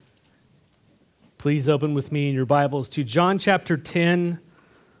Please open with me in your Bibles to John chapter 10.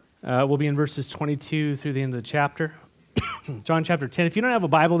 We'll be in verses 22 through the end of the chapter. John chapter 10. If you don't have a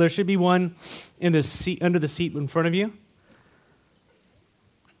Bible, there should be one in the seat, under the seat in front of you.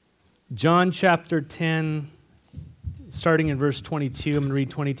 John chapter 10, starting in verse 22. I'm going to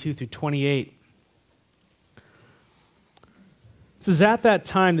read 22 through 28. It says, "At that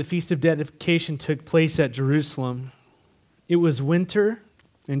time, the Feast of Dedication took place at Jerusalem. It was winter,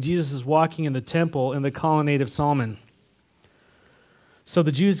 and Jesus is walking in the temple in the colonnade of Solomon. So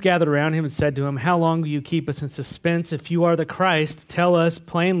the Jews gathered around him and said to him, 'How long will you keep us in suspense? If you are the Christ, tell us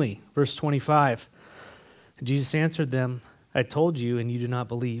plainly.'" Verse 25. And Jesus answered them, "I told you, and you do not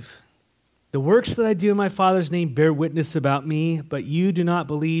believe. The works that I do in my Father's name bear witness about me, but you do not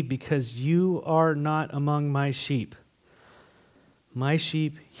believe because you are not among my sheep. My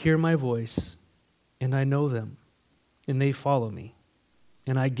sheep hear my voice, and I know them, and they follow me.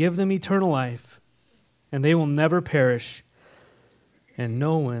 And I give them eternal life, and they will never perish, and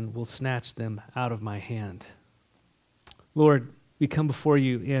no one will snatch them out of my hand." Lord, we come before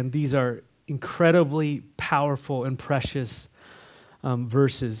you, and these are incredibly powerful and precious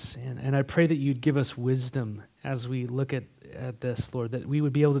verses. And I pray that you'd give us wisdom as we look at this, Lord, that we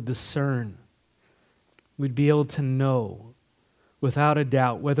would be able to discern. We'd be able to know without a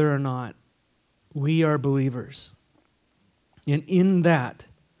doubt whether or not we are believers. And in that,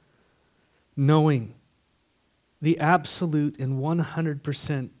 knowing the absolute and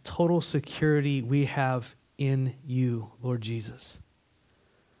 100% total security we have in you, Lord Jesus.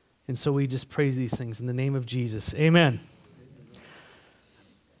 And so we just praise these things in the name of Jesus. Amen.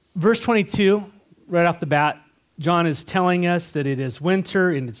 Verse 22, right off the bat, John is telling us that it is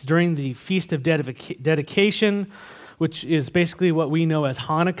winter and it's during the Feast of Dedication, which is basically what we know as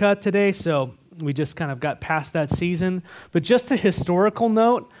Hanukkah today. So we just kind of got past that season. But just a historical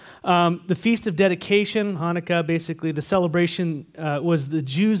note, the Feast of Dedication, Hanukkah, basically the celebration was the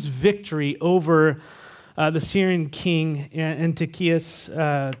Jews' victory over the Syrian king Antiochus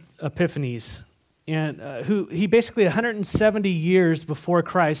Epiphanes, and who he basically 170 years before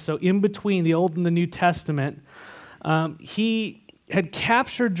Christ, so in between the Old and the New Testament, he had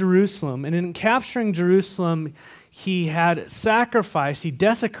captured Jerusalem, and in capturing Jerusalem, he had sacrificed, he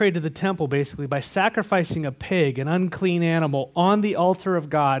desecrated the temple basically by sacrificing a pig, an unclean animal, on the altar of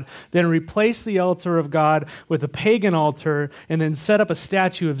God, then replaced the altar of God with a pagan altar, and then set up a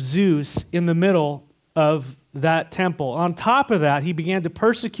statue of Zeus in the middle of that temple. On top of that, he began to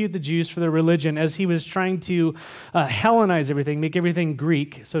persecute the Jews for their religion as he was trying to Hellenize everything, make everything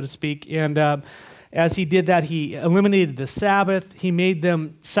Greek, so to speak, and as he did that, he eliminated the Sabbath. He made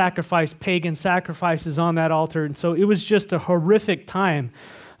them sacrifice pagan sacrifices on that altar. And so it was just a horrific time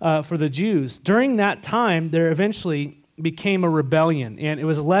for the Jews. During that time, there eventually became a rebellion, and it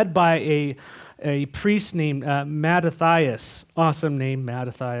was led by a priest named Mattathias. Awesome name,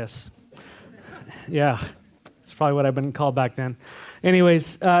 Mattathias. Yeah, that's probably what I've been called back then.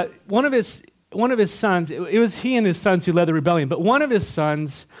 Anyways, one of his sons, it was he and his sons who led the rebellion, but one of his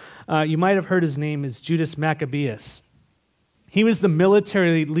sons, you might have heard his name, is Judas Maccabeus. He was the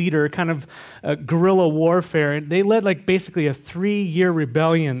military leader, kind of guerrilla warfare, and they led like basically a 3-year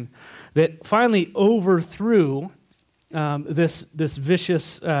rebellion that finally overthrew this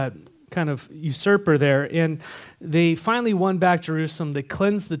vicious kind of usurper there, and they finally won back Jerusalem. They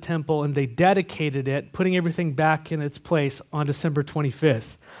cleansed the temple, and they dedicated it, putting everything back in its place on December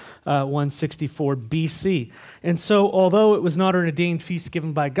 25th. 164 BC. And so, although it was not an ordained feast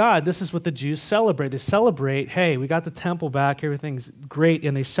given by God, this is what the Jews celebrate. They celebrate, hey, we got the temple back, everything's great,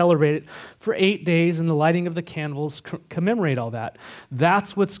 and they celebrate it for 8 days, and the lighting of the candles commemorate all that.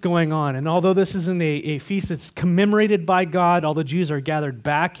 That's what's going on. And although this isn't a feast that's commemorated by God, all the Jews are gathered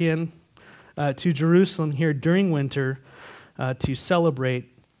back in to Jerusalem here during winter to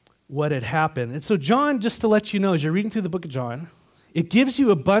celebrate what had happened. And so John, just to let you know, as you're reading through the book of John, it gives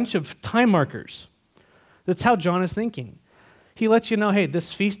you a bunch of time markers. That's how John is thinking. He lets you know, hey,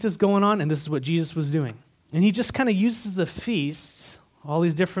 this feast is going on, and this is what Jesus was doing. And he just kind of uses the feasts, all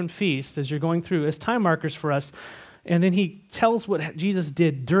these different feasts, as you're going through, as time markers for us. And then he tells what Jesus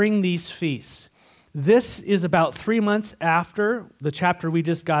did during these feasts. This is about 3 months after the chapter we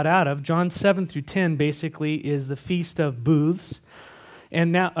just got out of. John 7 through 10 basically is the Feast of Booths.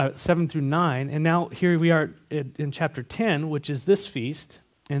 And now, 7 through 9, and now here we are in chapter 10, which is this feast.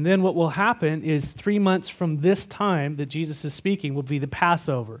 And then what will happen is 3 months from this time that Jesus is speaking will be the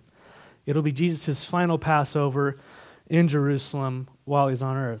Passover. It'll be Jesus' final Passover in Jerusalem while he's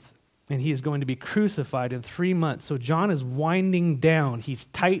on earth. And he is going to be crucified in 3 months. So John is winding down. He's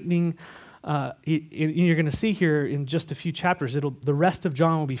tightening you're going to see here in just a few chapters, the rest of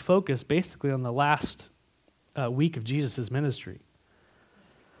John will be focused basically on the last week of Jesus' ministry.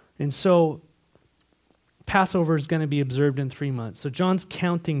 And so Passover is going to be observed in 3 months. So John's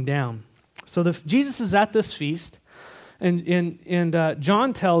counting down. So Jesus is at this feast, and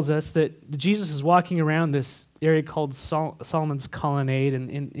John tells us that Jesus is walking around this area called Solomon's Colonnade,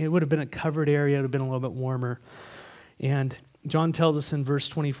 and it would have been a covered area. It would have been a little bit warmer. And John tells us in verse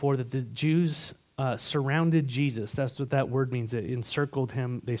 24 that the Jews surrounded Jesus. That's what that word means. It encircled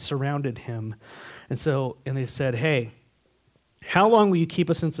him. They surrounded him. And they said, hey, how long will you keep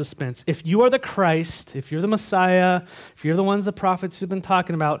us in suspense? If you are the Christ, if you're the Messiah, if you're the ones the prophets have been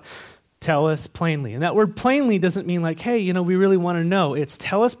talking about, tell us plainly. And that word plainly doesn't mean like, hey, we really want to know. It's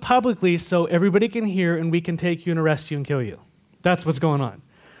tell us publicly so everybody can hear and we can take you and arrest you and kill you. That's what's going on.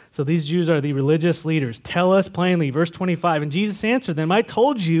 So these Jews are the religious leaders. Tell us plainly. Verse 25, and Jesus answered them, I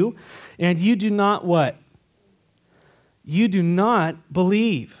told you, and you do not what? You do not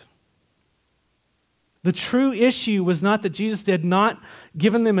believe. The true issue was not that Jesus had not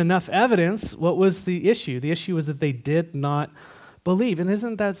given them enough evidence. What was the issue? The issue was that they did not believe. And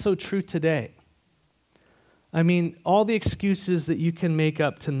isn't that so true today? I mean, all the excuses that you can make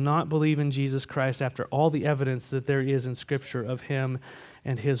up to not believe in Jesus Christ after all the evidence that there is in Scripture of him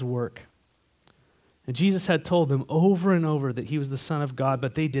and his work. And Jesus had told them over and over that he was the Son of God,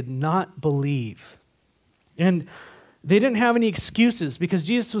 but they did not believe. And they didn't have any excuses because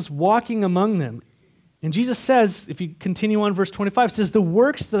Jesus was walking among them. And Jesus says, if you continue on verse 25, it says, the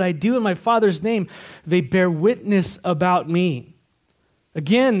works that I do in my Father's name, they bear witness about me.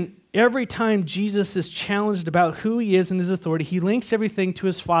 Again, every time Jesus is challenged about who he is and his authority, he links everything to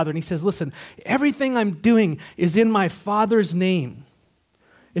his Father. And he says, listen, everything I'm doing is in my Father's name.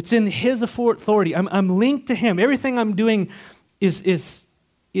 It's in his authority. I'm linked to him. Everything I'm doing is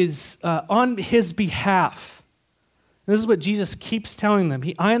on his behalf. This is what Jesus keeps telling them.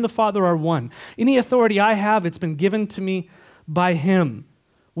 I and the Father are one. Any authority I have, it's been given to me by him.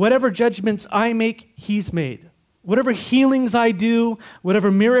 Whatever judgments I make, he's made. Whatever healings I do, whatever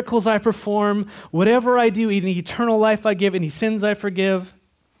miracles I perform, whatever I do, any eternal life I give, any sins I forgive,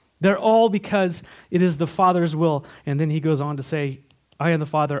 they're all because it is the Father's will. And then he goes on to say, I and the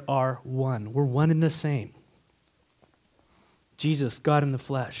Father are one. We're one in the same. Jesus, God in the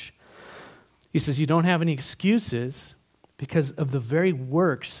flesh. He says, you don't have any excuses because of the very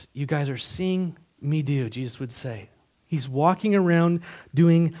works you guys are seeing me do, Jesus would say. He's walking around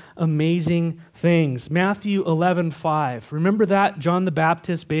doing amazing things. Matthew 11:5. Remember that? John the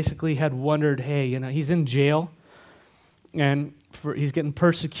Baptist basically had wondered, hey, he's in jail and he's getting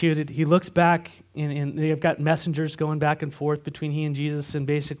persecuted. He looks back and they've got messengers going back and forth between he and Jesus and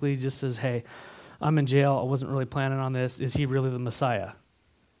basically just says, hey, I'm in jail. I wasn't really planning on this. Is he really the Messiah?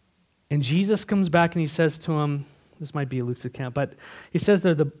 And Jesus comes back and he says to him, this might be Luke's account, but he says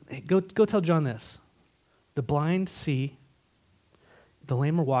there, go tell John this. The blind see, the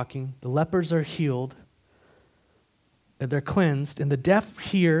lame are walking, the lepers are healed, and they're cleansed, and the deaf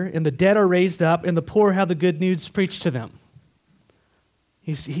hear, and the dead are raised up, and the poor have the good news preached to them.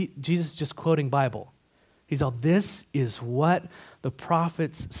 Jesus is just quoting Bible. He's all, this is what the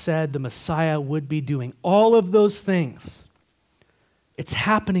prophets said the Messiah would be doing. All of those things. It's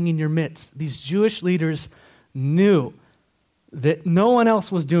happening in your midst. These Jewish leaders knew that no one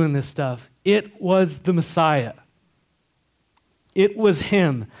else was doing this stuff. It was the Messiah. It was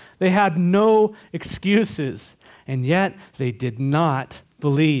him. They had no excuses, and yet they did not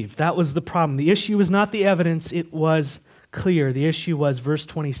believe. That was the problem. The issue was not the evidence. It was clear. The issue was verse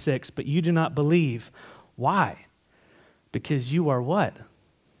 26, but you do not believe. Why? Because you are what?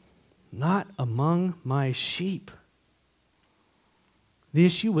 Not among my sheep. The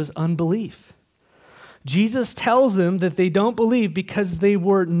issue was unbelief. Jesus tells them that they don't believe because they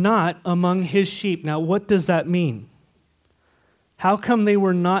were not among his sheep. Now, what does that mean? How come they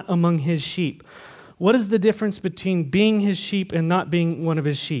were not among his sheep? What is the difference between being his sheep and not being one of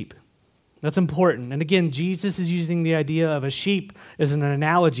his sheep? That's important. And again, Jesus is using the idea of a sheep as an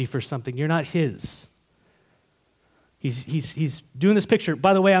analogy for something. You're not his. He's doing this picture.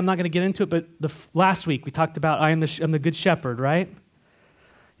 By the way, I'm not going to get into it, but last week we talked about I'm the good shepherd, right?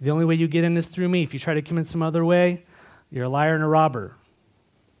 The only way you get in is through me. If you try to come in some other way, you're a liar and a robber.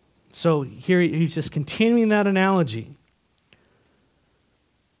 So here he's just continuing that analogy.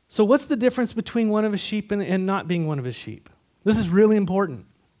 So what's the difference between one of his sheep and not being one of his sheep? This is really important.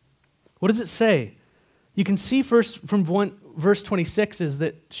 What does it say? You can see first from verse 26 is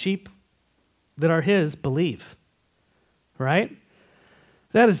that sheep that are his believe, right?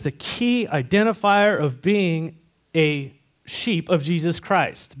 That is the key identifier of being a sheep of Jesus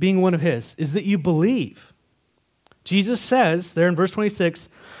Christ, being one of his, is that you believe. Jesus says there in verse 26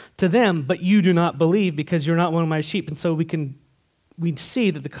 to them, but you do not believe because you're not one of my sheep. And so we see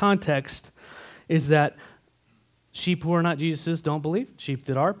that the context is that sheep who are not Jesus's don't believe. Sheep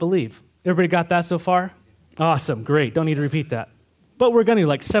that are, believe. Everybody got that so far? Awesome, great. Don't need to repeat that. But we're going to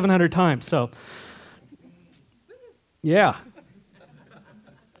like 700 times, so yeah.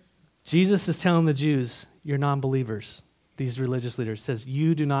 Jesus is telling the Jews, you're non-believers. These religious leaders says,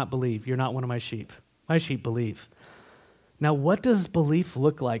 you do not believe. You're not one of my sheep. My sheep believe. Now, what does belief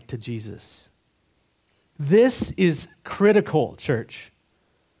look like to Jesus? This is critical, church.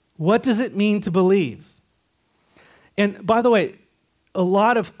 What does it mean to believe? And by the way, a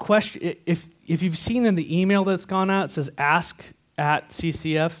lot of questions, if you've seen in the email that's gone out, it says ask@ccf.org,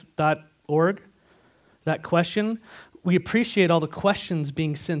 that question. We appreciate all the questions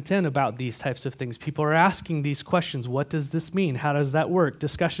being sent in about these types of things. People are asking these questions. What does this mean? How does that work?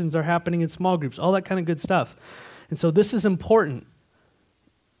 Discussions are happening in small groups, all that kind of good stuff. And so this is important.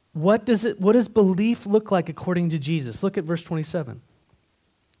 What does belief look like according to Jesus? Look at verse 27.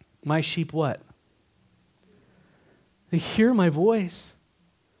 My sheep what? They hear my voice.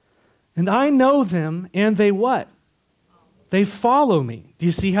 And I know them, and they what? They follow me. Do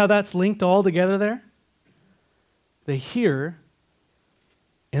you see how that's linked all together there? They hear,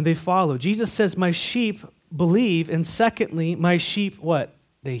 and they follow. Jesus says, my sheep believe, and secondly, my sheep what?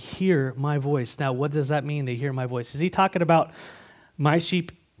 They hear my voice. Now, what does that mean, they hear my voice? Is he talking about my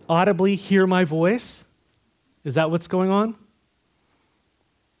sheep audibly hear my voice? Is that what's going on?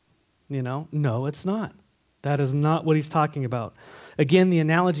 No, it's not. That is not what he's talking about. Again, the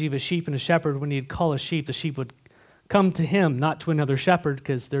analogy of a sheep and a shepherd, when he'd call a sheep, the sheep would come to him, not to another shepherd,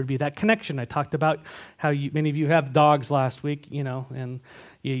 because there'd be that connection. I talked about how many of you have dogs last week, and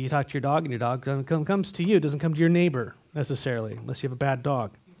you talk to your dog, and your dog comes to you. It doesn't come to your neighbor, necessarily, unless you have a bad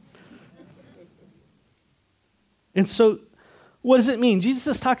dog. And so, what does it mean? Jesus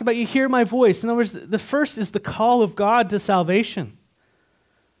is talking about, you hear my voice. In other words, the first is the call of God to salvation.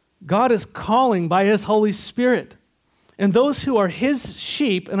 God is calling by his Holy Spirit. And those who are his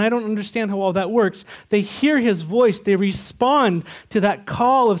sheep, and I don't understand how all that works, they hear his voice. They respond to that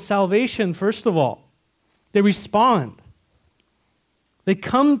call of salvation, first of all. They respond. They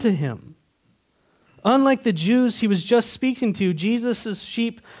come to him. Unlike the Jews he was just speaking to, Jesus'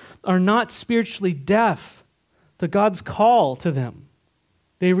 sheep are not spiritually deaf to God's call to them.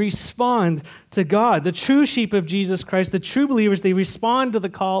 They respond to God. The true sheep of Jesus Christ, the true believers, they respond to the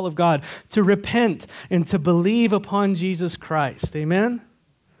call of God to repent and to believe upon Jesus Christ. Amen?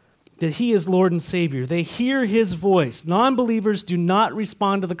 That he is Lord and Savior. They hear his voice. Non-believers do not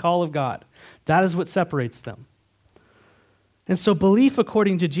respond to the call of God. That is what separates them. And so belief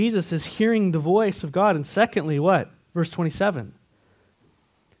according to Jesus is hearing the voice of God. And secondly, what? Verse 27.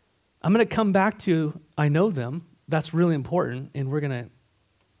 I'm going to come back to, I know them. That's really important, and we're going to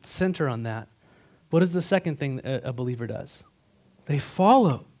center on that. What is the second thing a believer does? They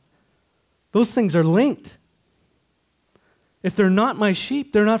follow. Those things are linked. If they're not my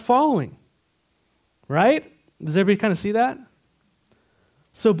sheep, they're not following. Right? Does everybody kind of see that?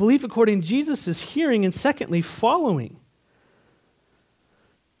 So belief according to Jesus is hearing, and secondly, following.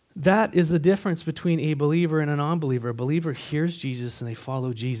 That is the difference between a believer and a non-believer. A believer hears Jesus and they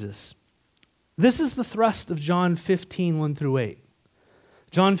follow Jesus. This is the thrust of John 15, 1 through 8.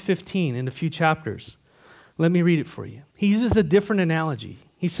 John 15, in a few chapters. Let me read it for you. He uses a different analogy.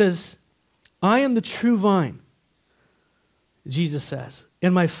 He says, I am the true vine, Jesus says,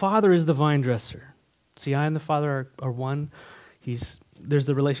 and my Father is the vine dresser. See, I and the Father are one. There's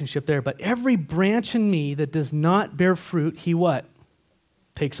the relationship there. But every branch in me that does not bear fruit, he what?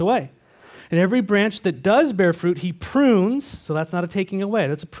 Takes away. And every branch that does bear fruit, he prunes, so that's not a taking away,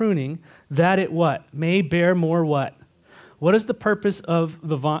 that's a pruning, that it what? May bear more what? What is the purpose of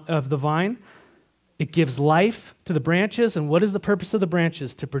the vine? It gives life to the branches, and what is the purpose of the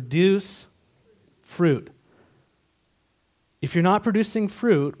branches? To produce fruit. If you're not producing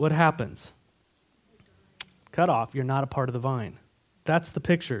fruit, what happens? Cut off. You're not a part of the vine. That's the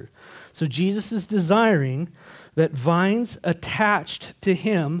picture. So Jesus is desiring that vines attached to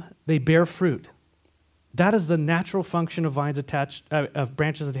him, they bear fruit. That is the natural function of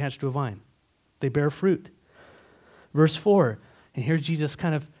branches attached to a vine. They bear fruit. Verse 4, and here Jesus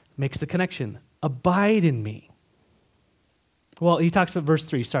kind of makes the connection. Abide in me. Well, he talks about verse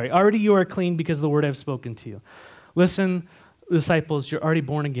 3, sorry. Already you are clean because of the word I've spoken to you. Listen, disciples, you're already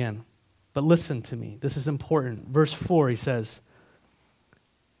born again. But listen to me. This is important. Verse 4, he says,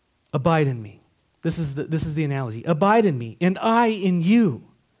 abide in me. This is the analogy. Abide in me, and I in you.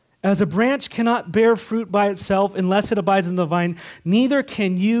 As a branch cannot bear fruit by itself unless it abides in the vine, neither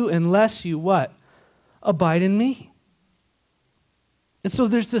can you unless you what? Abide in me. And so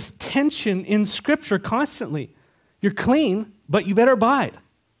there's this tension in Scripture constantly. You're clean, but you better abide.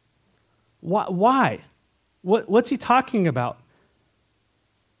 Why? What's he talking about?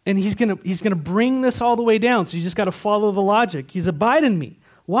 And he's gonna bring this all the way down, so you just got to follow the logic. He's abide in me.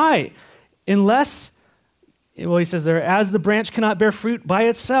 Why? He says there, as the branch cannot bear fruit by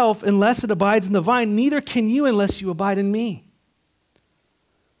itself unless it abides in the vine, neither can you unless you abide in me.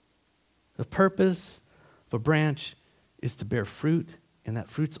 The purpose of a branch is to bear fruit, and that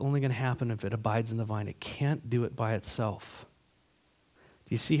fruit's only going to happen if it abides in the vine. It can't do it by itself.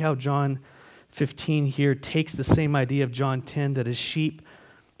 Do you see how John 15 here takes the same idea of John 10, that as sheep,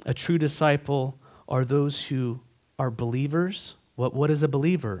 a true disciple are those who are believers? What is a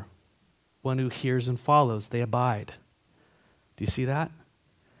believer? One who hears and follows. They abide. Do you see that?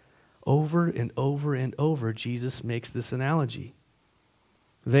 Over and over and over, Jesus makes this analogy.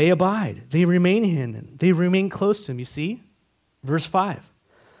 They abide. They remain in him. They remain close to him. You see? Verse 5.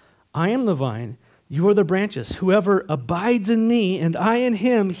 I am the vine, you are the branches. Whoever abides in me and I in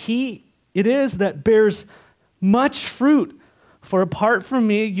him, it is that bears much fruit. For apart from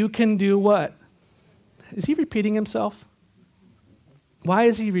me, you can do what? Is he repeating himself? Why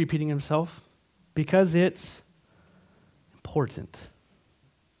is he repeating himself? Because it's important.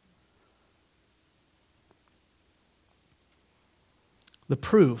 The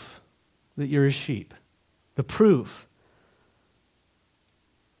proof that you're a sheep, the proof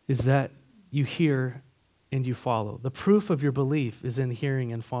is that you hear and you follow. The proof of your belief is in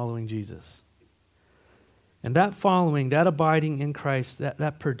hearing and following Jesus. And that following, that abiding in Christ,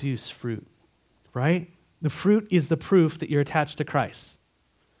 that produces fruit, right? The fruit is the proof that you're attached to Christ.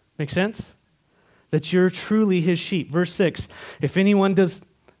 Make sense? That you're truly his sheep. Verse 6, if anyone does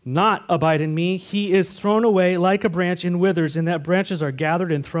not abide in me, he is thrown away like a branch and withers, and that branches are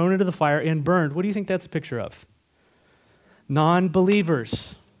gathered and thrown into the fire and burned. What do you think that's a picture of?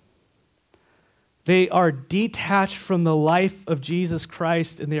 Non-believers. They are detached from the life of Jesus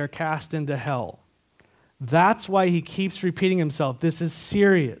Christ and they are cast into hell. That's why he keeps repeating himself. This is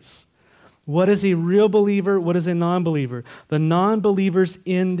serious. What is a real believer? What is a non-believer? The non-believer's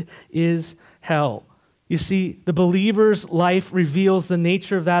end is hell. You see, the believer's life reveals the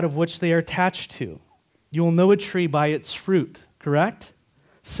nature of that of which they are attached to. You will know a tree by its fruit, correct?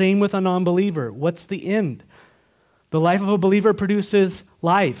 Same with a non-believer. What's the end? The life of a believer produces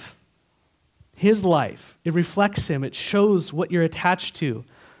life. His life. It reflects him. It shows what you're attached to.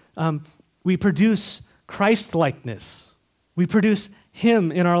 We produce Christ-likeness. We produce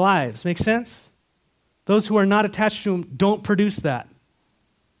him in our lives. Make sense? Those who are not attached to him don't produce that.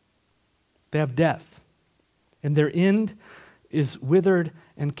 They have death. And their end is withered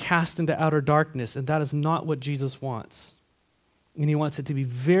and cast into outer darkness. And that is not what Jesus wants. And he wants it to be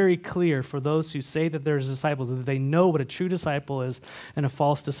very clear for those who say that they're his disciples, that they know what a true disciple is and a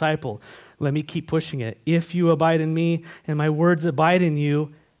false disciple. Let me keep pushing it. If you abide in me and my words abide in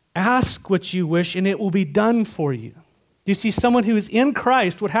you, ask what you wish and it will be done for you. You see, someone who is in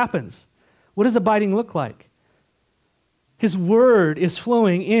Christ, what happens? What does abiding look like? His word is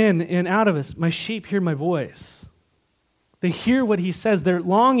flowing in and out of us. My sheep hear my voice. They hear what he says. They're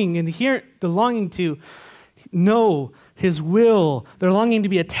longing to know his will. They're longing to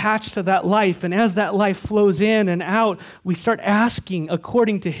be attached to that life. And as that life flows in and out, we start asking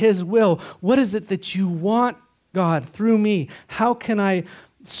according to his will, what is it that you want, God, through me? How can I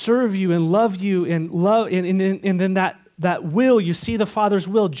serve you and love you and then that will, you see the Father's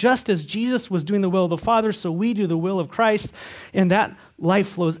will, just as Jesus was doing the will of the Father, so we do the will of Christ, and that life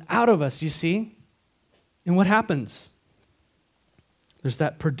flows out of us, you see? And what happens? There's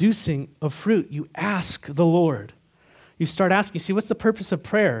that producing of fruit. You ask the Lord. You start asking. See, what's the purpose of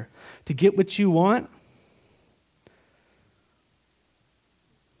prayer? To get what you want?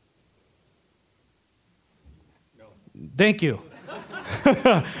 No. Thank you.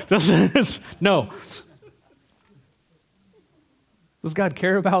 No. Does God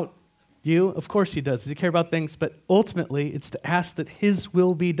care about you? Of course he does. Does he care about things? But ultimately, it's to ask that his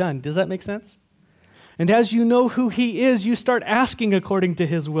will be done. Does that make sense? And as you know who he is, you start asking according to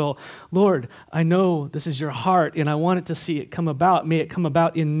his will. Lord, I know this is your heart, and I wanted to see it come about. May it come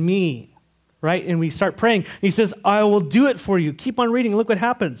about in me, right? And we start praying. He says, I will do it for you. Keep on reading. Look what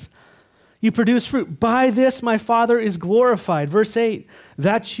happens. You produce fruit. By this my Father is glorified. Verse 8,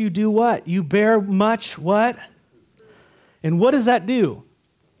 that you do what? You bear much what? And what does that do?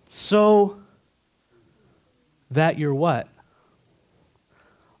 So that you're what?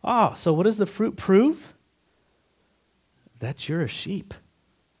 So what does the fruit prove? That you're a sheep.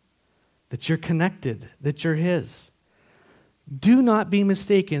 that you're connected, that you're his. Do not be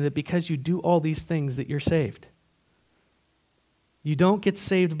mistaken that because you do all these things that you're saved. You don't get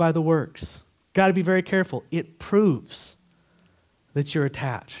saved by the works. Got to be very careful. It proves that you're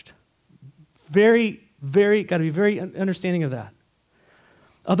attached. Got to be very understanding of that.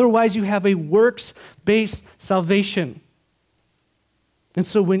 Otherwise, you have a works-based salvation. And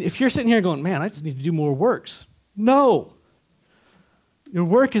so if you're sitting here going, man, I just need to do more works. No. Your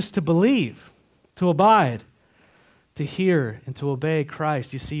work is to believe, to abide, to hear, and to obey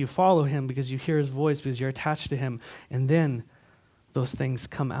Christ. You see, you follow him because you hear his voice, because you're attached to him. And then those things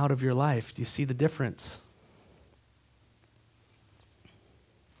come out of your life. Do you see the difference?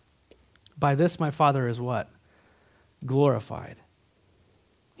 By this my Father is what? Glorified.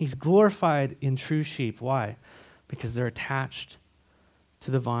 He's glorified in true sheep. Why? Because they're attached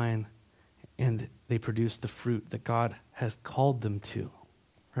to the vine and they produce the fruit that God has called them to.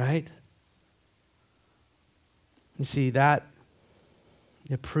 Right? You see, that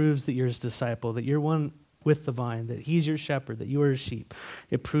it proves that you're his disciple, that you're one with the vine, that he's your shepherd, that you are his sheep.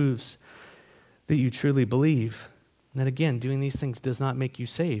 It proves that you truly believe. And that again, doing these things does not make you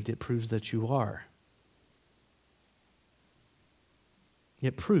saved. It proves that you are.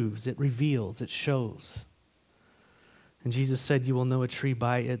 It proves, it reveals, it shows. And Jesus said, you will know a tree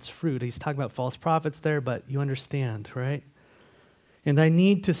by its fruit. He's talking about false prophets there, but you understand, right? And I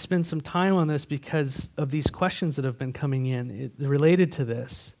need to spend some time on this because of these questions that have been coming in related to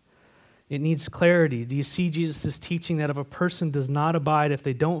this. It needs clarity. Do you see Jesus' teaching that if a person does not abide, if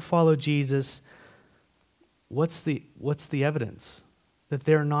they don't follow Jesus, what's the evidence? That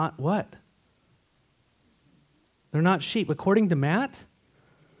they're not what? They're not sheep. According to Matt?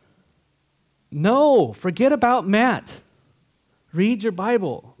 No, forget about Matt. Read your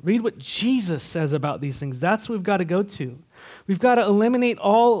Bible. Read what Jesus says about these things. That's what we've got to go to. We've got to eliminate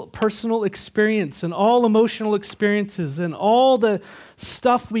all personal experience and all emotional experiences and all the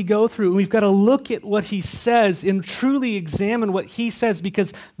stuff we go through. We've got to look at what he says and truly examine what he says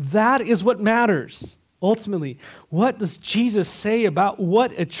because that is what matters. Ultimately, what does Jesus say about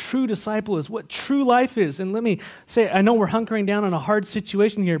what a true disciple is, what true life is? And let me say, I know we're hunkering down on a hard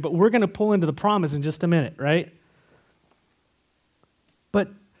situation here, but we're going to pull into the promise in just a minute, right? But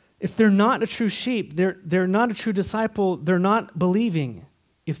if they're not a true sheep, they're not a true disciple, they're not believing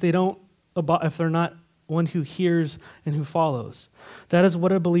if they're not one who hears and who follows. That is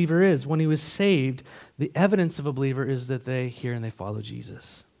what a believer is. When he was saved, the evidence of a believer is that they hear and they follow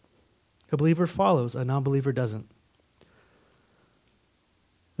Jesus. A believer follows, a non-believer doesn't.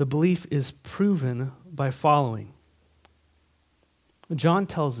 The belief is proven by following. John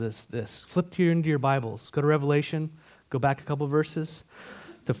tells us this. Flip into your Bibles. Go to Revelation. Go back a couple verses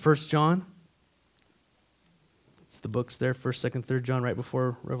to 1 John. It's the books there, 1st, 2nd, 3rd John, right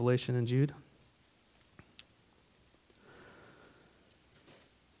before Revelation and Jude.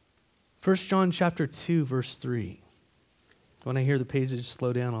 1 John chapter 2, verse 3. When I hear the pages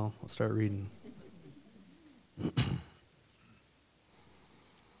slow down, I'll start reading.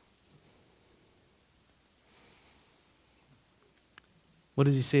 What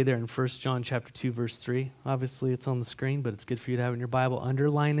does he say there in 1 John chapter 2, verse 3? Obviously, it's on the screen, but it's good for you to have in your Bible.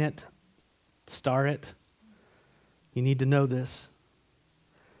 Underline it. Star it. You need to know this.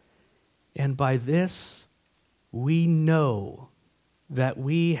 And by this, we know that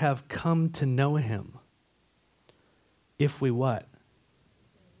we have come to know him. If we what?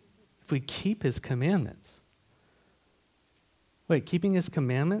 If we keep his commandments. Wait, keeping his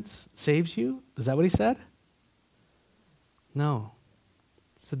commandments saves you? Is that what he said? No.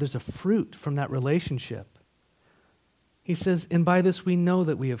 He said there's a fruit from that relationship. He says, and by this we know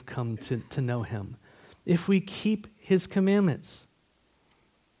that we have come to know him. If we keep his commandments.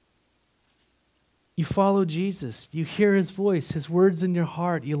 You follow Jesus. You hear his voice, his words in your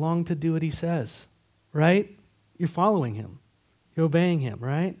heart. You long to do what he says. Right? You're following him. You're obeying him,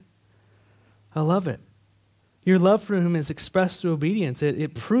 right? I love it. Your love for him is expressed through obedience.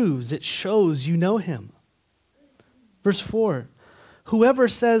 It proves, it shows you know him. Verse 4, whoever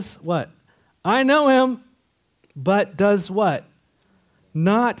says what? I know him, but does what?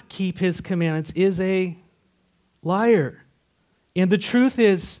 Not keep his commandments is a liar. And the truth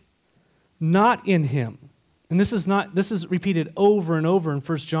is not in him. And this is repeated over and over in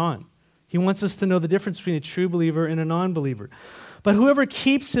 1 John. He wants us to know the difference between a true believer and a non-believer. But whoever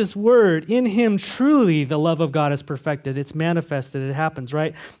keeps his word, in him truly the love of God is perfected. It's manifested. It happens,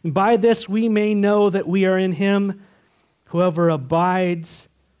 right? And by this we may know that we are in him. Whoever abides,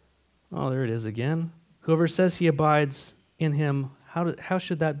 oh, there it is again. Whoever says he abides in him, how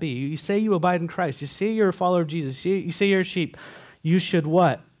should that be? You say you abide in Christ. You say you're a follower of Jesus. You say you're a sheep. You should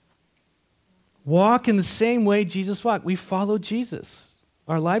what? Walk in the same way Jesus walked. We follow Jesus.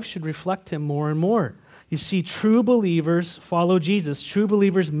 Our lives should reflect him more and more. You see, true believers follow Jesus. True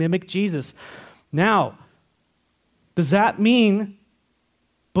believers mimic Jesus. Now, does that mean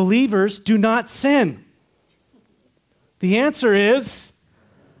believers do not sin? The answer is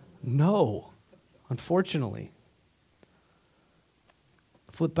no, unfortunately.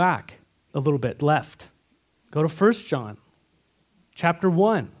 Flip back a little bit, left. Go to 1 John chapter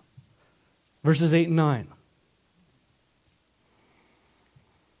 1, verses 8 and 9.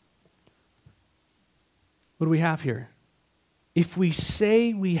 What do we have here? If we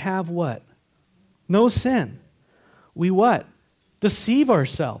say we have what? No sin. We what? Deceive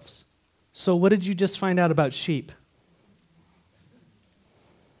ourselves. So what did you just find out about sheep?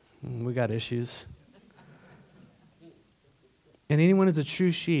 We got issues. And anyone who's a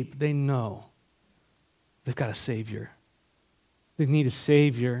true sheep, they know they've got a Savior. They need a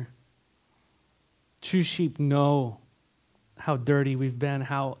Savior. True sheep know how dirty we've been,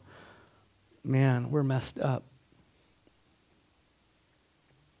 how, man, we're messed up.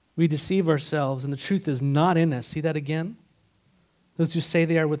 We deceive ourselves, and the truth is not in us. See that again? Those who say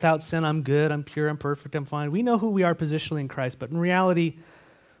they are without sin, I'm good, I'm pure, I'm perfect, I'm fine. We know who we are positionally in Christ, but in reality,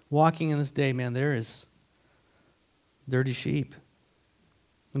 walking in this day, man, there is dirty sheep.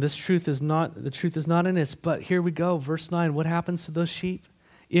 And the truth is not in us. But here we go, verse 9. What happens to those sheep?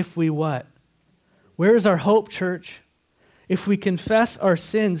 If we what? Where is our hope, church? If we confess our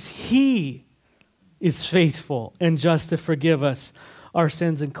sins, he is faithful and just to forgive us our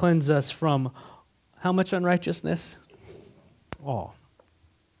sins and cleanse us from how much unrighteousness? Oh,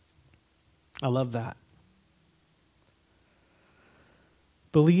 I love that.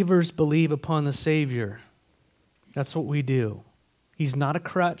 Believers believe upon the Savior. That's what we do. He's not a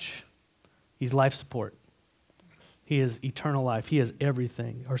crutch. He's life support. He is eternal life. He is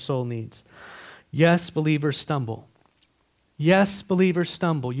everything our soul needs. Yes, believers stumble. Yes, believers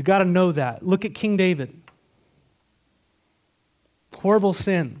stumble. You got to know that. Look at King David. Horrible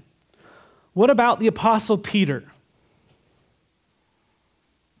sin. What about the Apostle Peter?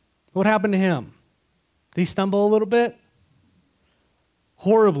 What happened to him? Did he stumble a little bit?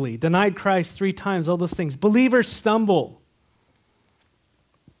 Horribly. Denied Christ 3 times, all those things. Believers stumble.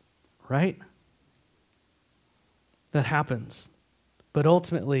 Right? That happens. But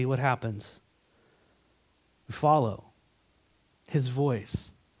ultimately, what happens? We follow his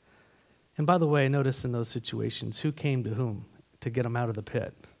voice. And by the way, notice in those situations, who came to whom to get them out of the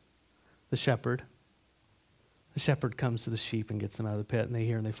pit? The shepherd. The shepherd comes to the sheep and gets them out of the pit, and they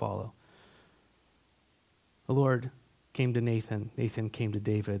hear and they follow. The Lord came to Nathan. Nathan came to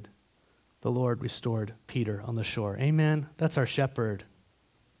David. The Lord restored Peter on the shore. Amen? That's our shepherd.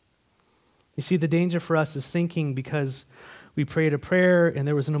 You see, the danger for us is thinking because we prayed a prayer and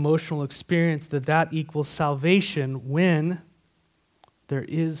there was an emotional experience that equals salvation when there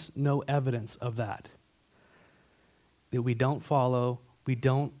is no evidence of that. That we don't follow, we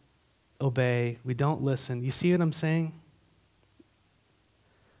don't obey, we don't listen. You see what I'm saying?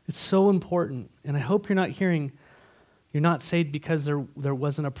 It's so important. And I hope you're not saved because there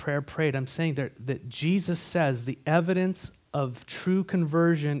wasn't a prayer prayed. I'm saying that Jesus says the evidence of true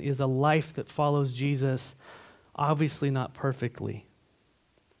conversion is a life that follows Jesus, obviously not perfectly.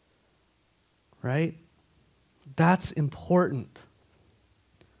 Right? That's important.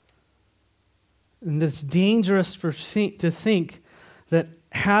 And it's dangerous to think that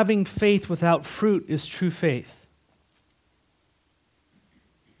having faith without fruit is true faith.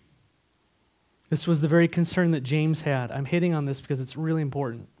 This was the very concern that James had. I'm hitting on this because it's really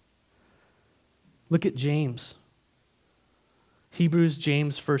important. Look at James. Hebrews,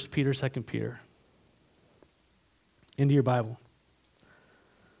 James, 1 Peter, 2 Peter. Into your Bible.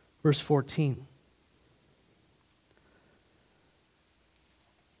 Verse 14.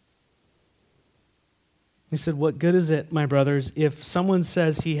 He said, "What good is it, my brothers, if someone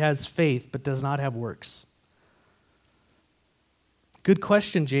says he has faith but does not have works?" Good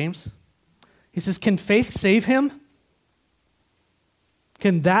question, James. He says, can faith save him?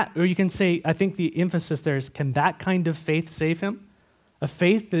 Can that, or you can say, I think the emphasis there is, can that kind of faith save him? A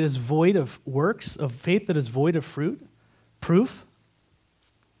faith that is void of works, a faith that is void of fruit, proof?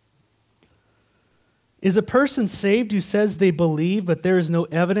 Is a person saved who says they believe, but there is no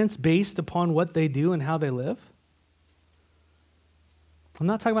evidence based upon what they do and how they live? I'm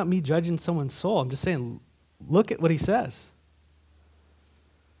not talking about me judging someone's soul. I'm just saying, look at what he says.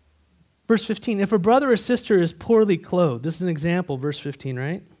 Verse 15, if a brother or sister is poorly clothed, this is an example, verse 15,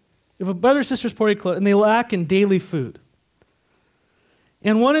 right? If a brother or sister is poorly clothed and they lack in daily food,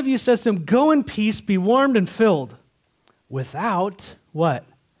 and one of you says to him, go in peace, be warmed and filled, without what?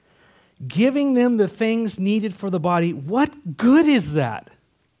 giving them the things needed for the body. What good is that?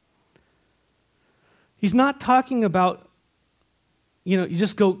 He's not talking about, you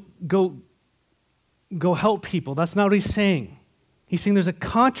just go help people. That's not what he's saying. He's saying there's a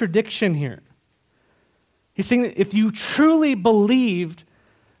contradiction here. He's saying that if you truly believed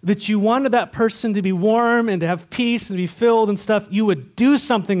that you wanted that person to be warm and to have peace and to be filled and stuff, you would do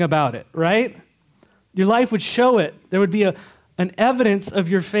something about it, right? Your life would show it. There would be an evidence of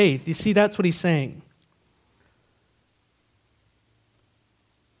your faith. You see, that's what he's saying.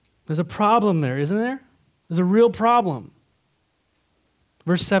 There's a problem there, isn't there? There's a real problem.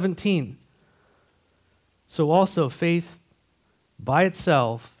 Verse 17. So also faith by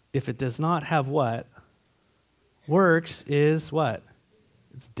itself, if it does not have what? Works is what?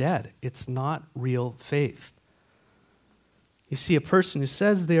 It's dead. It's not real faith. You see, a person who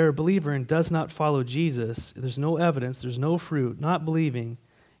says they are a believer and does not follow Jesus, there's no evidence, there's no fruit, not believing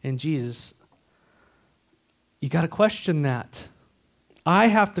in Jesus, you got to question that. I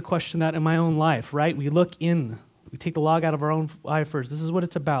have to question that in my own life, right? We look in. We take the log out of our own eye first. This is what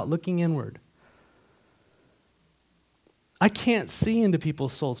it's about, looking inward. I can't see into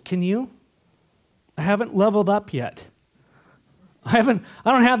people's souls. Can you? I haven't leveled up yet. I don't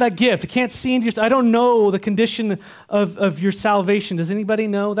have that gift. I can't see into your, I don't know the condition of your salvation. Does anybody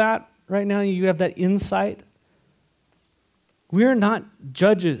know that right now? You have that insight? We're not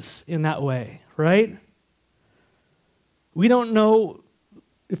judges in that way, right? We don't know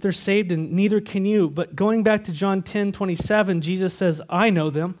if they're saved, and neither can you. But going back to John 10:27, Jesus says, I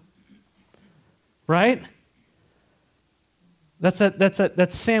know them. Right?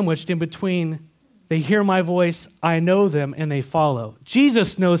 That's sandwiched in between, they hear my voice, I know them, and they follow.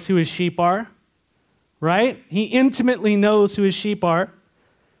 Jesus knows who his sheep are, right? He intimately knows who his sheep are,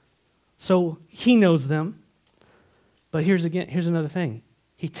 so he knows them. But here's another thing.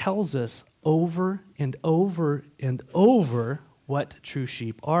 He tells us over and over and over what true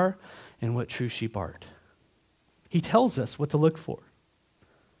sheep are and what true sheep aren't. He tells us what to look for.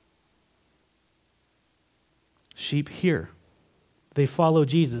 Sheep hear. They follow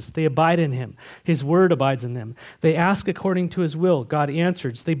Jesus. They abide in him. His word abides in them. They ask according to his will. God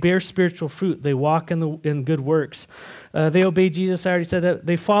answers. They bear spiritual fruit. They walk in good works. They obey Jesus. I already said that.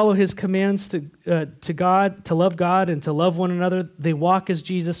 They follow his commands to God, to love God and to love one another. They walk as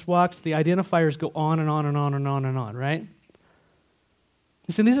Jesus walks. The identifiers go on and on and on and on and on, right?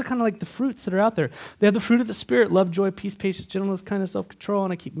 You see, these are kind of like the fruits that are out there. They have the fruit of the Spirit, love, joy, peace, patience, gentleness, kindness, self-control,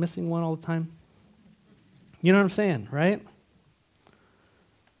 and I keep missing one all the time. You know what I'm saying, right?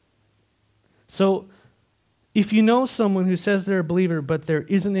 So, if you know someone who says they're a believer, but there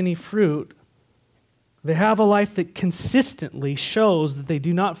isn't any fruit, they have a life that consistently shows that they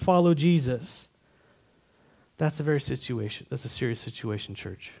do not follow Jesus, that's a serious situation,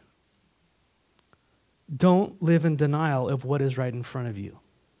 church. Don't live in denial of what is right in front of you,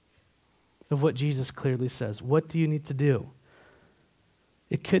 of what Jesus clearly says. What do you need to do?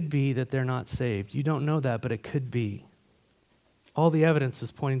 It could be that they're not saved. You don't know that, but it could be. All the evidence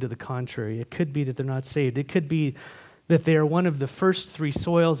is pointing to the contrary. It could be that they're not saved. It could be that they are one of the first three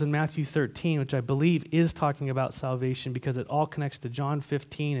soils in Matthew 13, which I believe is talking about salvation because it all connects to John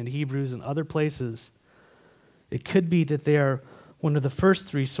 15 and Hebrews and other places. It could be that they are one of the first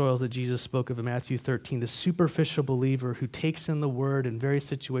three soils that Jesus spoke of in Matthew 13, the superficial believer who takes in the word in various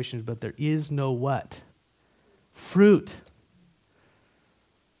situations, but there is no what? Fruit.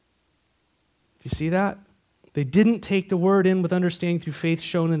 Do you see that? They didn't take the word in with understanding through faith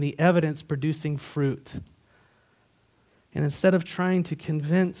shown in the evidence producing fruit. And instead of trying to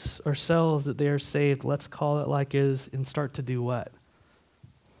convince ourselves that they are saved, let's call it like is and start to do what?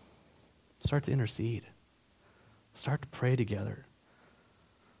 Start to intercede. Start to pray together.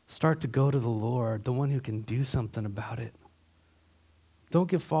 Start to go to the Lord, the one who can do something about it. Don't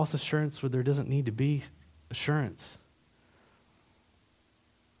give false assurance where there doesn't need to be assurance.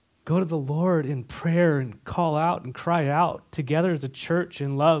 Go to the Lord in prayer and call out and cry out together as a church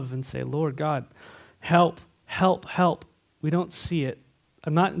in love and say, Lord God, help, help, help. We don't see it.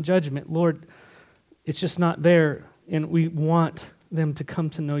 I'm not in judgment. Lord, it's just not there. And we want them to come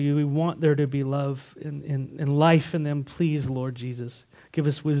to know you. We want there to be love and life in them. Please, Lord Jesus, give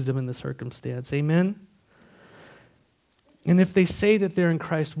us wisdom in the circumstance. Amen? And if they say that they're in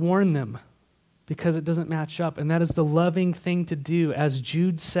Christ, warn them, because it doesn't match up. And that is the loving thing to do. As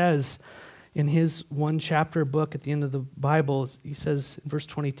Jude says in his one chapter book at the end of the Bible, he says in verse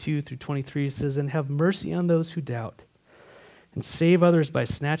 22 through 23, he says, and have mercy on those who doubt, and save others by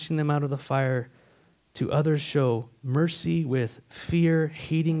snatching them out of the fire. To others show mercy with fear,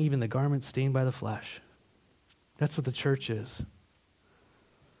 hating even the garment stained by the flesh. That's what the church is.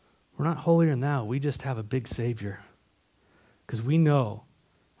 We're not holier than thou. We just have a big Savior. Because we know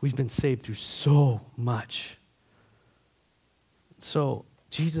we've been saved through so much. So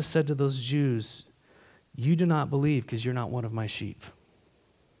Jesus said to those Jews, you do not believe because you're not one of my sheep.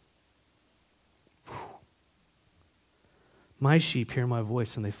 Whew. My sheep hear my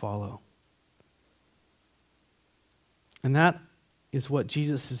voice and they follow. And that is what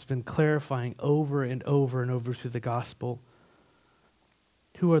Jesus has been clarifying over and over and over through the gospel.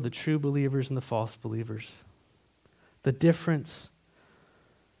 Who are the true believers and the false believers? The difference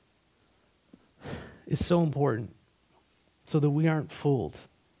is so important so that we aren't fooled.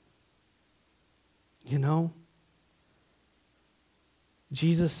 You know?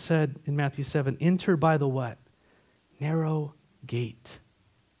 Jesus said in Matthew 7, enter by the what? Narrow gate.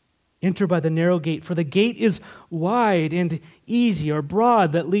 Enter by the narrow gate, for the gate is wide and easy or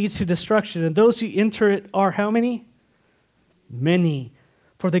broad that leads to destruction, and those who enter it are how many? Many.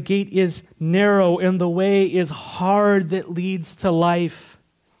 For the gate is narrow and the way is hard that leads to life,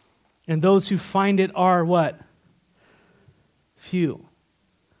 and those who find it are what? Few.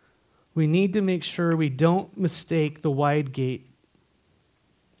 We need to make sure we don't mistake the wide gate,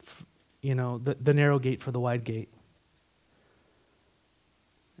 the narrow gate for the wide gate.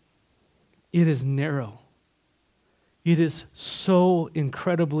 It is narrow. It is so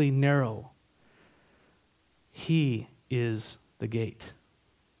incredibly narrow. He is the gate.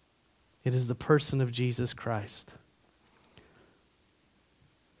 It is the person of Jesus Christ.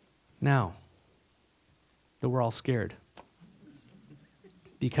 Now, that we're all scared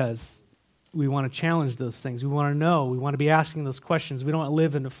because we want to challenge those things. We want to know. We want to be asking those questions. We don't want to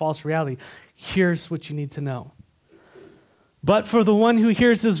live in a false reality. Here's what you need to know. But for the one who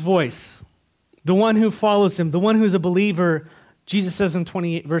hears his voice, the one who follows him, the one who's a believer, Jesus says in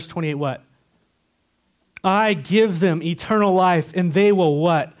verse 28 what? I give them eternal life, and they will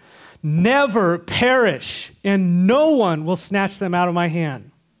what? Never perish, and no one will snatch them out of my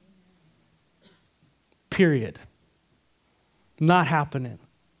hand. Period. Not happening.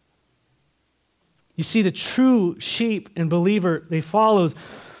 You see, the true sheep and believer, they follows,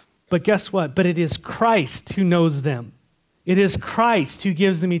 but guess what? But it is Christ who knows them. It is Christ who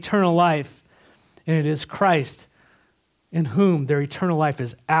gives them eternal life. And it is Christ in whom their eternal life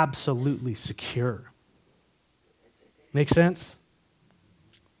is absolutely secure. Make sense?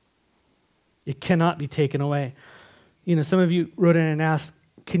 It cannot be taken away. Some of you wrote in and asked,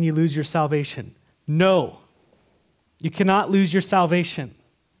 can you lose your salvation? No. You cannot lose your salvation.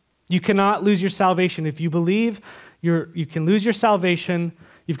 You cannot lose your salvation. If you believe you can lose your salvation,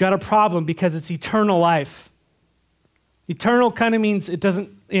 you've got a problem because it's eternal life. Eternal kind of means it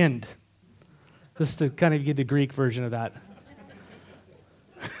doesn't end. Just to kind of get the Greek version of that.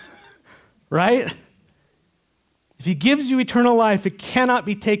 Right? If he gives you eternal life, it cannot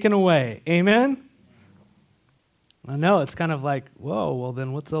be taken away. Amen? I know, it's kind of like, whoa, well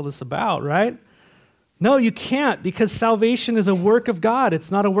then what's all this about, right? No, you can't, because salvation is a work of God.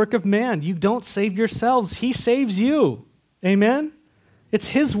 It's not a work of man. You don't save yourselves. He saves you. Amen? It's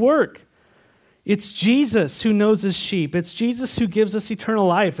his work. It's Jesus who knows his sheep. It's Jesus who gives us eternal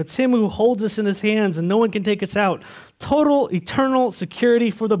life. It's him who holds us in his hands and no one can take us out. Total, eternal security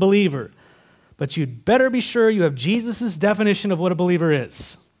for the believer. But you'd better be sure you have Jesus' definition of what a believer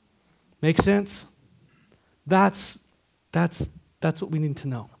is. Make sense? That's what we need to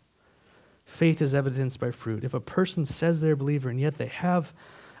know. Faith is evidenced by fruit. If a person says they're a believer and yet they have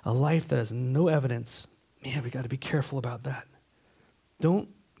a life that has no evidence, man, we got to be careful about that. Don't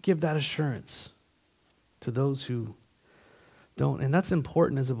give that assurance to those who don't. And that's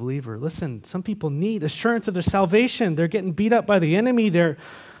important as a believer. Listen, some people need assurance of their salvation. They're getting beat up by the enemy. They're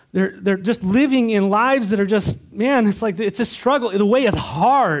just living in lives that are just, man, it's like it's a struggle. The way is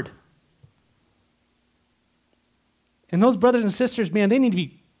hard. And those brothers and sisters, man, they need to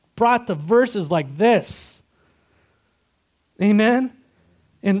be brought to verses like this. Amen?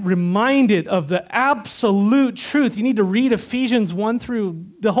 And reminded of the absolute truth. You need to read Ephesians 1 through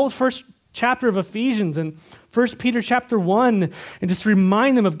the whole first chapter of Ephesians and 1 Peter chapter 1 and just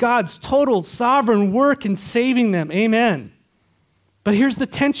remind them of God's total sovereign work in saving them. Amen. But here's the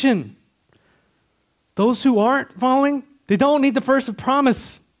tension. Those who aren't following, they don't need the verse of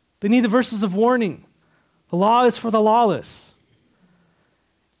promise. They need the verses of warning. The law is for the lawless.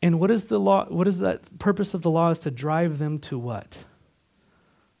 And what is the law? What is that purpose of the law? Is to drive them to what?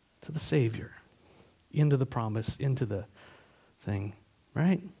 To the Savior, into the promise, into the thing,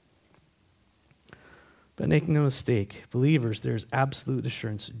 right? But make no mistake, believers, there's absolute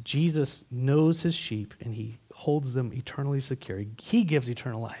assurance. Jesus knows his sheep and he holds them eternally secure. He gives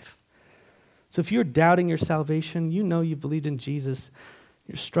eternal life. So if you're doubting your salvation, you know you've believed in Jesus,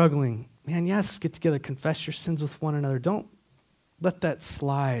 you're struggling, man, yes, get together, confess your sins with one another. Don't let that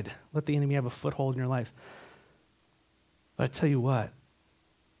slide. Let the enemy have a foothold in your life. But I tell you what,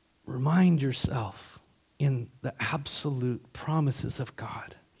 remind yourself in the absolute promises of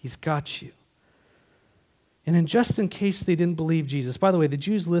God. He's got you. And then just in case they didn't believe Jesus, by the way, the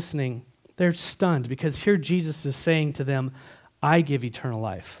Jews listening, they're stunned because here Jesus is saying to them, I give eternal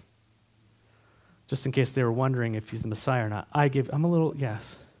life. Just in case they were wondering if he's the Messiah or not. I give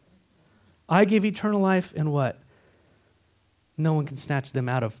eternal life, and what? No one can snatch them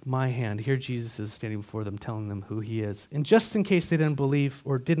out of my hand. Here Jesus is standing before them telling them who he is. And just in case they didn't believe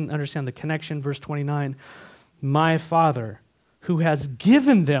or didn't understand the connection, verse 29, my Father who has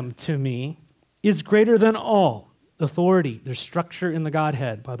given them to me is greater than all authority. There's structure in the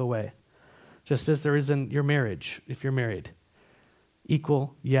Godhead, by the way, just as there is in your marriage, if you're married.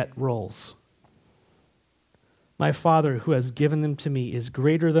 Equal yet roles. My Father who has given them to me is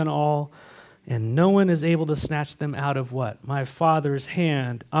greater than all, and no one is able to snatch them out of what? My Father's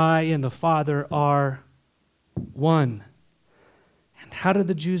hand. I and the Father are one. And how did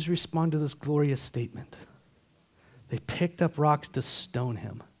the Jews respond to this glorious statement? They picked up rocks to stone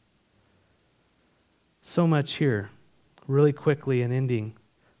him. So much here, really quickly and ending.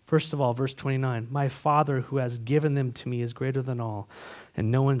 First of all, verse 29, my Father who has given them to me is greater than all, and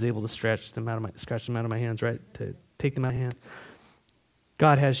no one's able to scratch them out of my hands, right? To take them out of my hand.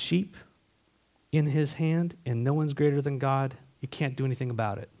 God has sheep in his hand, and no one's greater than God. You can't do anything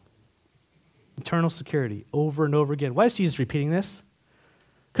about it. Eternal security, over and over again. Why is Jesus repeating this?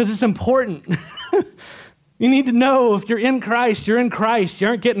 Because it's important. You need to know if you're in Christ, you're in Christ. You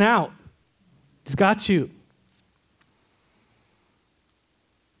aren't getting out. He's got you.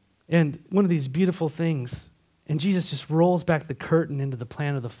 And one of these beautiful things, and Jesus just rolls back the curtain into the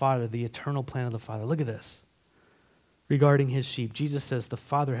plan of the Father, the eternal plan of the Father. Look at this. Regarding his sheep, Jesus says the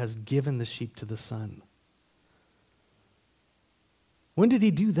Father has given the sheep to the Son. When did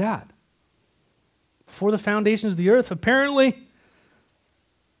he do that? Before the foundations of the earth, apparently.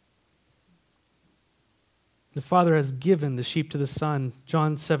 The Father has given the sheep to the Son.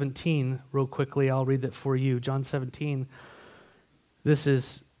 John 17, real quickly, I'll read that for you. John 17, this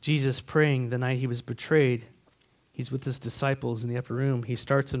is Jesus praying the night he was betrayed. He's with his disciples in the upper room. He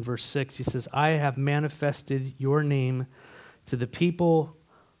starts in verse 6. He says, I have manifested your name to the people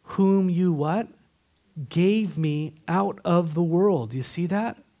whom you what? Gave me out of the world. Do you see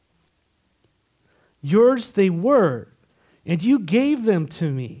that? Yours they were, and you gave them to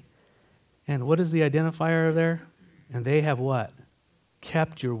me. And what is the identifier there? And they have what?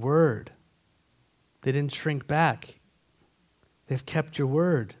 Kept your word. They didn't shrink back. They've kept your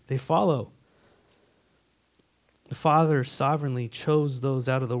word. They follow. The Father sovereignly chose those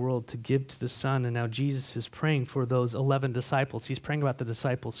out of the world to give to the Son, and now Jesus is praying for those 11 disciples. He's praying about the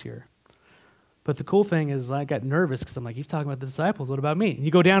disciples here. But the cool thing is I got nervous because I'm like, he's talking about the disciples. What about me? And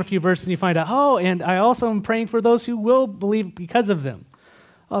you go down a few verses and you find out, oh, and I also am praying for those who will believe because of them.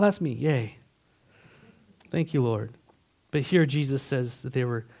 Oh, that's me. Yay. Thank you, Lord. But here Jesus says that they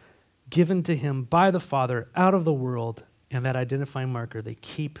were given to him by the Father out of the world, and that identifying marker, they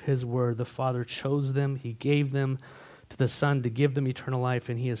keep his word. The Father chose them. He gave them to the Son to give them eternal life,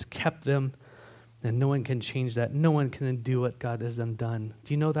 and he has kept them, and no one can change that. No one can undo what God has done.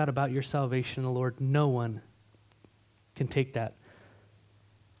 Do you know that about your salvation, the Lord? No one can take that.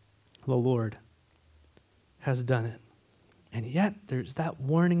 The Lord has done it. And yet, there's that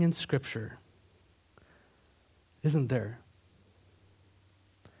warning in Scripture, isn't there?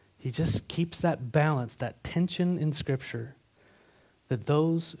 He just keeps that balance, that tension in Scripture, that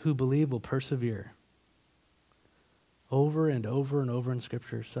those who believe will persevere over and over and over in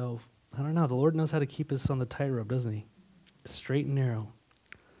Scripture. So, I don't know. The Lord knows how to keep us on the tightrope, doesn't he? Straight and narrow.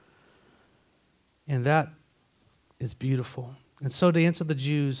 And that is beautiful. And so to answer the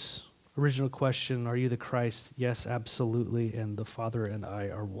Jews' original question, are you the Christ? Yes, absolutely. And the Father and I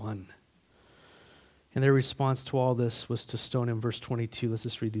are one. And their response to all this was to stone him. Verse 22, let's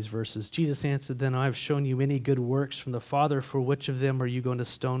just read these verses. Jesus answered, then I have shown you many good works from the Father. For which of them are you going to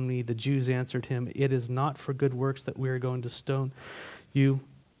stone me? The Jews answered him, it is not for good works that we are going to stone you,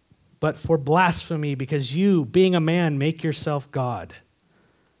 but for blasphemy, because you, being a man, make yourself God.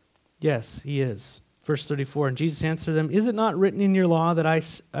 Yes, he is. Verse 34, and Jesus answered them, is it not written in your law that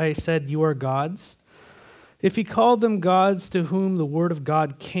I said you are gods? If he called them gods to whom the word of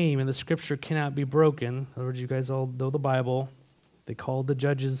God came, and the Scripture cannot be broken, in other words, you guys all know the Bible, they called the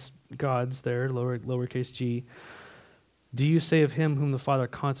judges gods there, lowercase g. Do you say of him whom the Father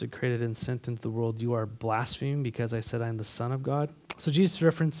consecrated and sent into the world, you are blaspheming because I said I am the Son of God? So Jesus is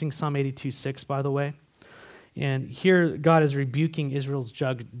referencing Psalm 82:6, by the way. And here God is rebuking Israel's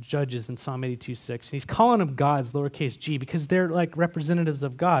judges in Psalm 82:6. And he's calling them gods, lowercase g, because they're like representatives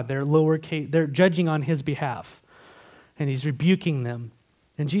of God. They're judging on his behalf. And he's rebuking them.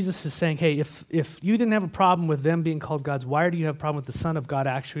 And Jesus is saying, hey, if you didn't have a problem with them being called gods, why do you have a problem with the Son of God,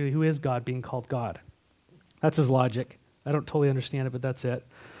 actually, who is God, being called God? That's his logic. I don't totally understand it, but that's it.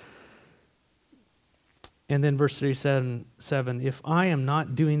 And then verse 37, if I am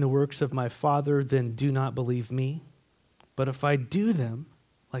not doing the works of my Father, then do not believe me. But if I do them,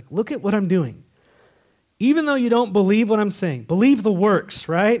 like, look at what I'm doing. Even though you don't believe what I'm saying, believe the works,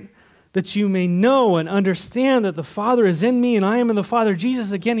 right? That you may know and understand that the Father is in me and I am in the Father.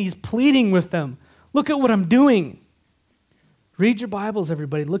 Jesus, again, he's pleading with them. Look at what I'm doing. Read your Bibles,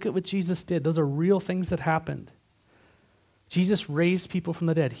 everybody. Look at what Jesus did. Those are real things that happened. Jesus raised people from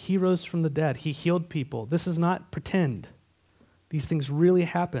the dead. He rose from the dead. He healed people. This is not pretend. These things really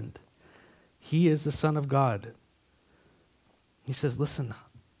happened. He is the Son of God. He says, listen,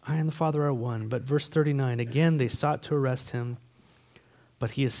 I and the Father are one. But verse 39, again, they sought to arrest him,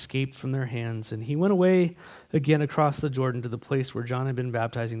 but he escaped from their hands. And he went away again across the Jordan to the place where John had been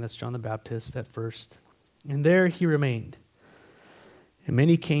baptizing. That's John the Baptist at first. And there he remained. And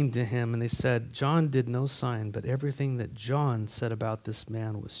many came to him, and they said, John did no sign, but everything that John said about this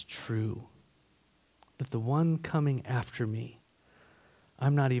man was true. That the one coming after me,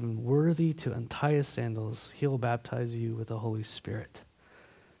 I'm not even worthy to untie his sandals. He'll baptize you with the Holy Spirit.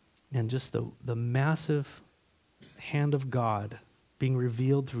 And just the massive hand of God being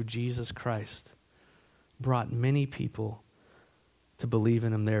revealed through Jesus Christ brought many people to believe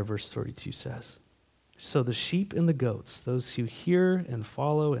in him there, verse 32 says. So the sheep and the goats, those who hear and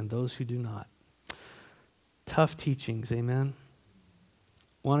follow and those who do not. Tough teachings, amen?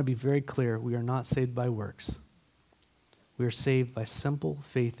 I want to be very clear, we are not saved by works. We are saved by simple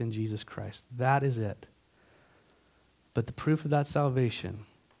faith in Jesus Christ. That is it. But the proof of that salvation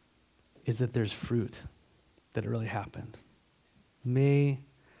is that there's fruit, that it really happened. May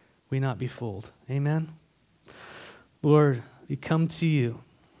we not be fooled. Amen? Lord, we come to you.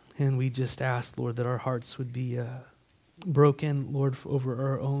 And we just ask, Lord, that our hearts would be broken, Lord, over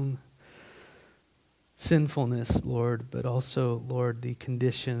our own sinfulness, Lord, but also, Lord, the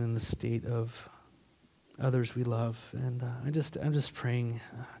condition and the state of others we love. And I'm just praying,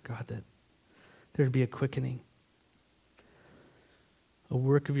 God, that there'd be a quickening, a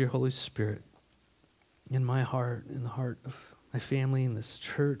work of your Holy Spirit in my heart, in the heart of my family, in this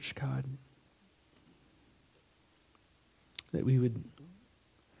church, God, that we would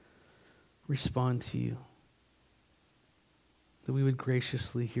respond to you, that we would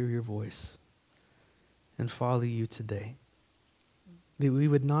graciously hear your voice and follow you today, that we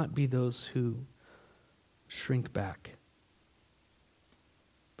would not be those who shrink back,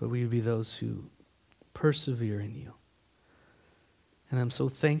 but we would be those who persevere in you. And I'm so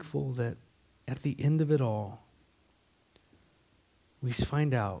thankful that at the end of it all, we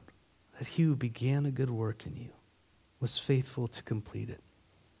find out that he who began a good work in you was faithful to complete it.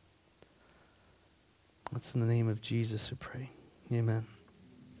 That's in the name of Jesus we pray. Amen.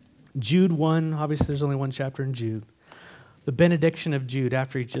 Jude 1, obviously there's only one chapter in Jude. The benediction of Jude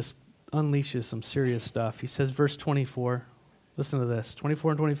after he just unleashes some serious stuff. He says, verse 24, listen to this,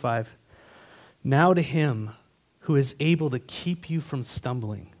 24 and 25. Now to him who is able to keep you from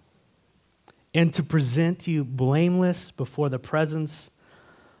stumbling and to present you blameless before the presence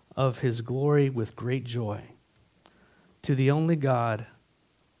of his glory with great joy. To the only God,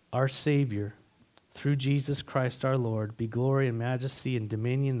 our Savior, through Jesus Christ our Lord, be glory and majesty and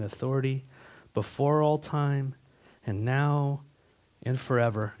dominion and authority before all time and now and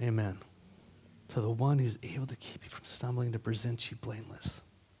forever. Amen. To the one who's able to keep you from stumbling, to present you blameless.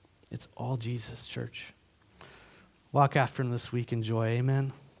 It's all Jesus, church. Walk after him this week in joy.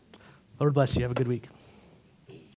 Amen. Lord bless you. Have a good week.